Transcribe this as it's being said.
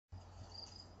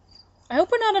I hope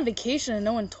we're not on vacation and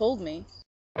no one told me.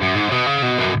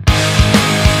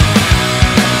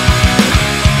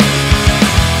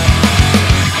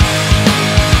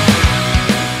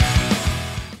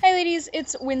 Hey ladies,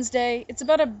 it's Wednesday. It's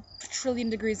about 1,000,000,000,000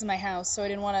 degrees in my house, so I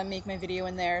didn't want to make my video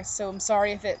in there, so I'm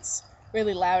sorry if it's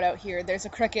really loud out here. There's a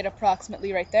cricket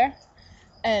approximately right there,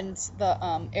 and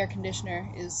the air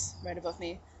conditioner is right above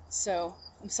me, so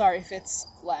I'm sorry if it's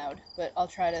loud, but I'll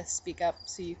try to speak up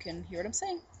so you can hear what I'm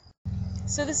saying.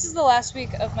 So this is the last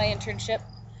week of my internship,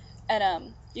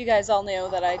 and you guys all know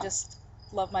that I just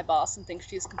love my boss and think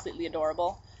she's completely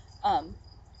adorable.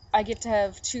 I get to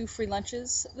have 2 free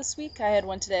lunches this week. I had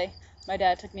one today. My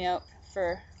dad took me out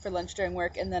for lunch during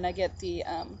work, and then I get the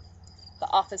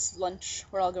office lunch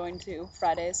we're all going to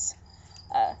Fridays.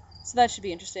 So that should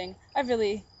be interesting. I've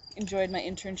really enjoyed my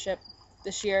internship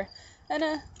this year, and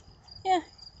yeah,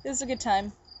 it was a good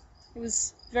time. It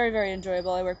was very, very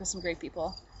enjoyable. I worked with some great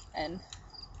people, and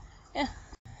yeah.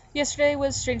 Yesterday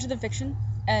was Stranger Than Fiction,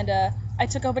 and I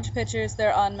took a whole bunch of pictures.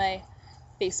 They're on my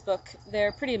Facebook.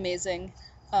 They're pretty amazing.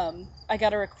 I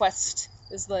got a request.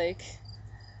 It was like,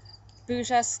 Boosh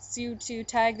asks you to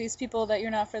tag these people that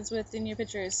you're not friends with in your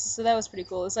pictures. So that was pretty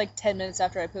cool. It was like 10 minutes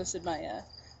after I posted my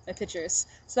my pictures.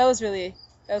 So that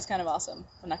was kind of awesome.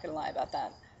 I'm not gonna lie about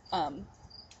that.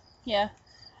 Yeah,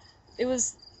 it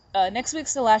was next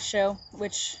week's the last show,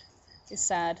 which is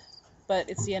sad, but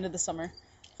it's the end of the summer.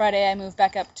 Friday I move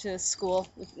back up to school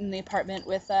in the apartment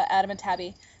with Adam and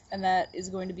Tabby, and that is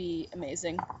going to be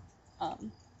amazing.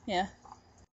 Yeah.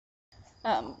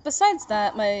 Besides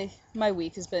that, my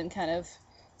week has been kind of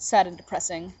sad and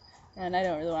depressing, and I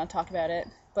don't really want to talk about it,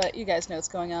 but you guys know what's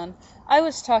going on. I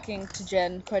was talking to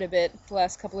Jen quite a bit the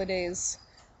last couple of days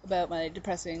about my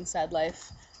depressing, sad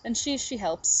life, and she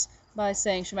helps by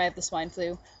saying she might have the swine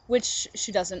flu, which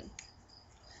she doesn't,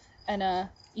 and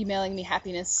emailing me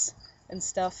happiness and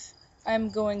stuff. I'm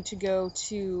going to go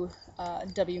to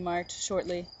W-Mart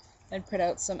shortly and print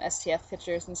out some STF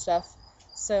pictures and stuff,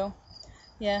 so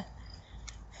yeah.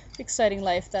 Exciting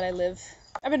life that I live.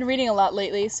 I've been reading a lot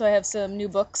lately, so I have some new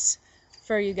books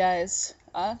for you guys.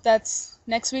 That's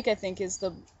next week, I think, is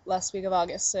the last week of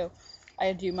August, so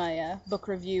I do my book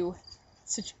review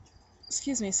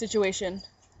situation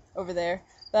over there.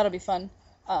 That'll be fun.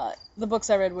 The books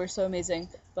I read were so amazing,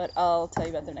 but I'll tell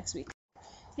you about them next week.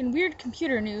 In weird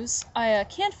computer news, I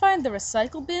can't find the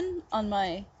recycle bin on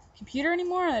my computer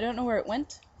anymore. I don't know where it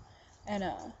went, and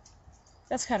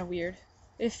that's kind of weird.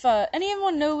 If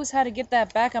anyone knows how to get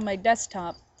that back on my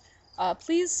desktop,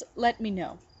 please let me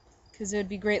know, because it would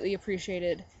be greatly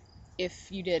appreciated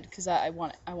if you did, because I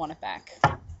want it back.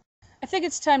 I think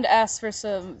it's time to ask for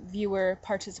some viewer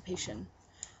participation.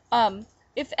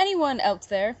 If anyone out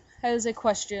there has a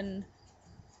question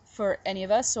for any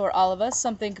of us, or all of us,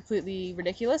 something completely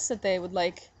ridiculous that they would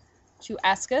like to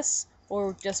ask us,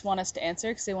 or just want us to answer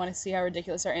because they want to see how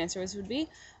ridiculous our answers would be,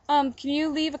 can you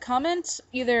leave a comment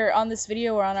either on this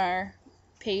video or on our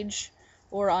page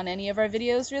or on any of our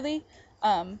videos, really?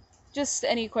 Just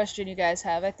any question you guys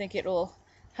have. I think it will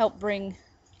help bring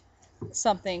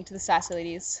something to the Sassy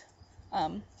Ladies.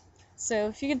 So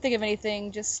if you can think of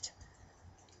anything, just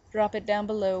drop it down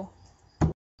below.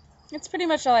 That's pretty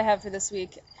much all I have for this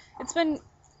week. It's been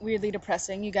weirdly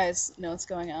depressing. You guys know what's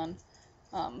going on.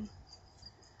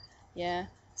 Yeah,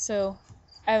 so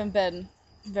I haven't been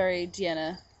very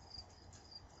Deanna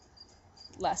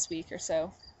last week or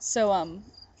so. So,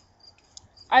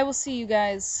 I will see you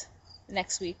guys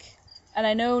next week. And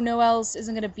I know Noelle's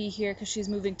isn't going to be here because she's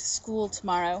moving to school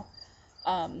tomorrow.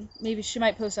 Maybe she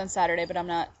might post on Saturday, but I'm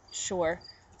not sure.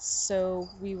 So,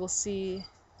 we will see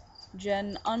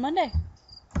Jen on Monday.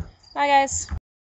 Bye, guys.